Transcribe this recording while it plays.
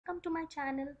Welcome to my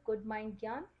channel Good Mind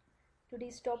Gyan.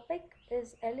 Today's topic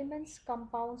is Elements,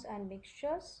 Compounds and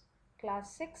Mixtures,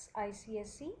 Class 6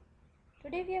 ICSE.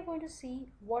 Today we are going to see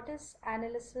what is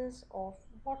analysis of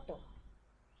water.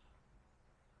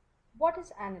 What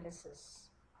is analysis?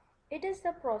 It is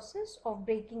the process of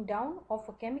breaking down of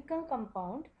a chemical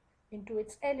compound into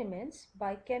its elements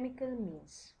by chemical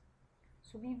means.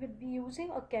 So we will be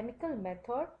using a chemical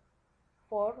method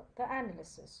for the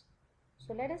analysis.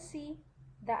 So let us see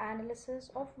the analysis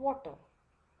of water.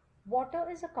 Water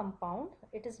is a compound.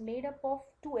 It is made up of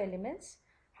two elements,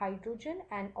 hydrogen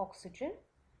and oxygen.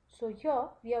 So here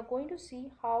we are going to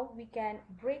see how we can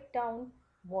break down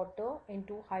water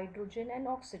into hydrogen and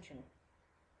oxygen.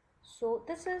 So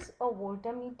this is a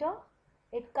voltameter.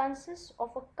 It consists of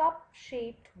a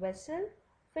cup-shaped vessel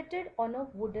fitted on a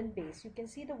wooden base. You can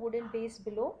see the wooden base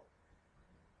below,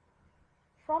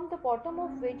 from the bottom of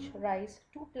which rise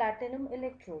two platinum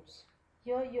electrodes.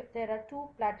 Here there are two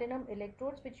platinum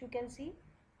electrodes which you can see,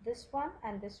 this one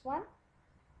and this one.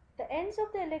 The ends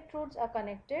of the electrodes are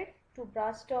connected to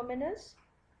brass terminals.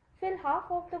 Fill half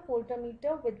of the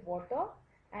voltameter with water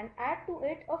and add to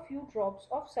it a few drops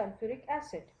of sulfuric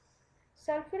acid.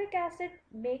 Sulfuric acid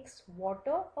makes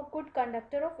water a good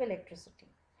conductor of electricity,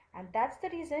 and that's the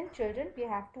reason, children, we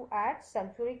have to add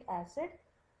sulfuric acid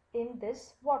in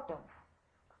this water.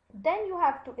 Then you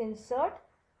have to insert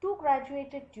two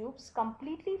graduated tubes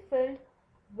completely filled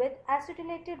with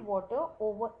acidylated water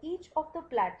over each of the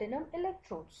platinum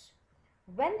electrodes.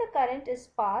 When the current is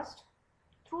passed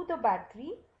through the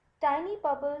battery, tiny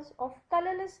bubbles of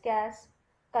colorless gas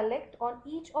collect on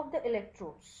each of the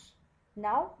electrodes.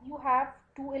 Now you have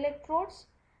two electrodes.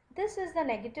 This is the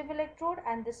negative electrode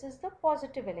and this is the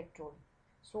positive electrode.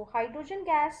 So hydrogen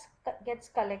gas gets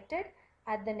collected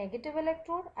at the negative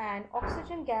electrode and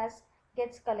oxygen gas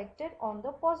gets collected on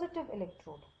the positive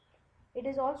electrode. It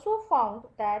is also found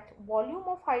that volume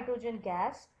of hydrogen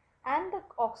gas and the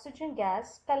oxygen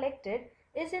gas collected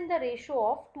is in the ratio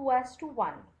of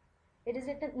 2:1. It is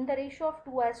in the ratio of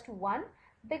 2:1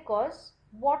 because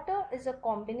water is a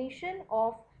combination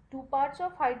of two parts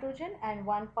of hydrogen and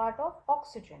one part of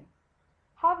oxygen.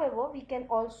 However, we can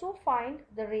also find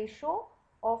the ratio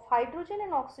of hydrogen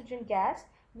and oxygen gas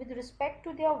with respect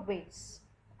to their weights,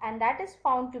 and that is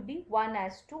found to be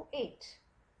 1:8.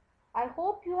 I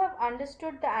hope you have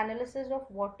understood the analysis of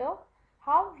water,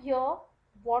 how here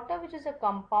water, which is a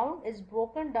compound, is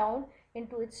broken down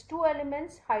into its two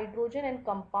elements, hydrogen and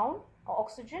compound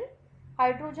oxygen,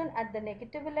 hydrogen at the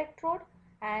negative electrode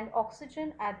and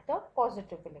oxygen at the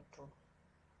positive electrode.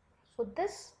 So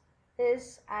this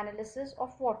is analysis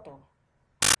of water.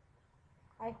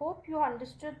 I hope you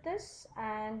understood this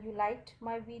and you liked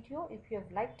my video. If you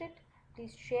have liked it,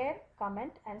 please share,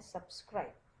 comment and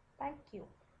subscribe. Thank you.